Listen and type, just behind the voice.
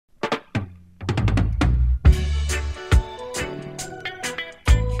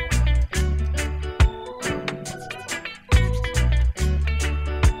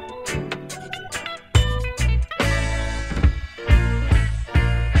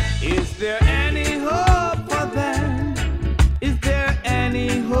there any hope for them? Is there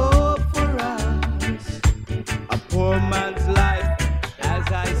any hope for us? A poor man's life, as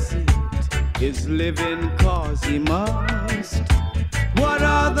I see it, is living cause he must. What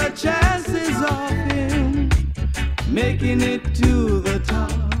are the chances of him making it to the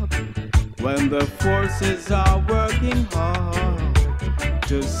top when the forces are working hard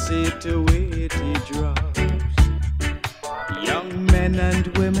to see to it he drops? Young men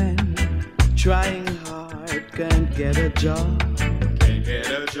and women trying hard can't get a job. Can't get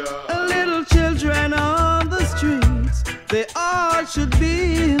a job. Little children on the streets, they all should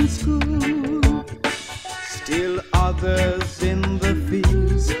be in school. Still others in the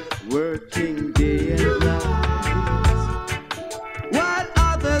fields working day and night, while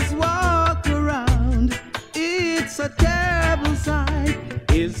others walk around. It's a terrible sight.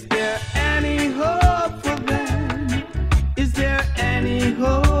 Is there any hope for them? Is there any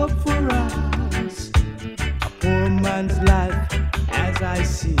hope for us? A poor man's life, as I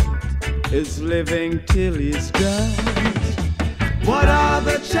see it, is living till he's done. What are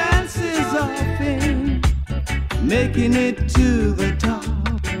the chances of him making it to the top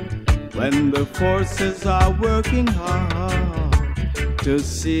when the forces are working hard to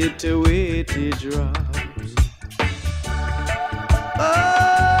see to it he drops?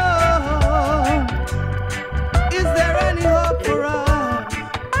 Oh, is there any hope for us?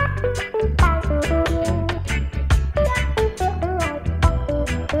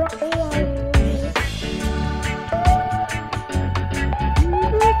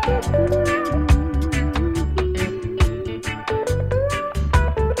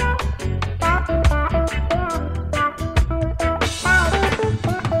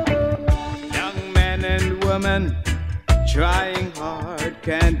 Trying hard,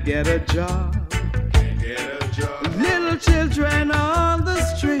 can't get a job. Can't get a job. Little children on the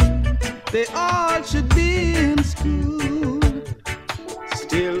street, they all should be in school.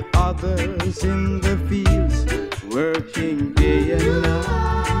 Still others in the fields working day and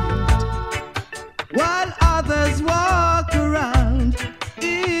night, while others walk around.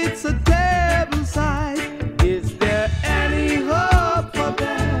 It's a terrible sight. Is there any hope for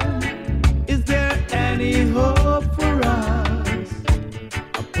them? Is there any hope for us?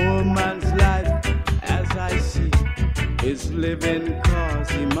 A poor man's life, as I see, is living cause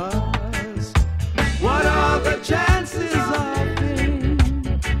he must. What are the chances of him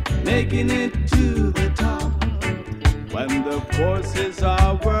making it to the top when the forces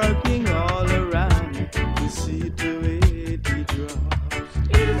are working all around to see to it he drops?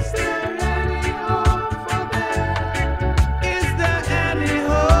 Is there any hope for them? Is there any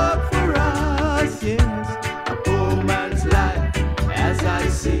hope for us? Yes, a poor man's life, as I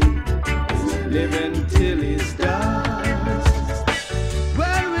see, is living till he's done.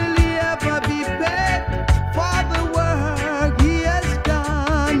 When will he ever be paid for the work he has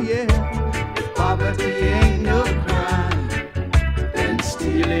done? Yeah, if poverty ain't no crime, then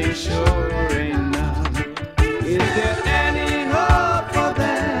stealing sure ain't none. Is there any hope for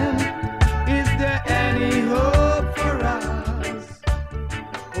them? Is there any hope for us?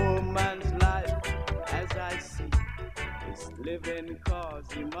 A poor man's life, as I see, is living cause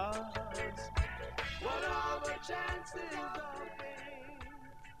he must. What are the chances of it?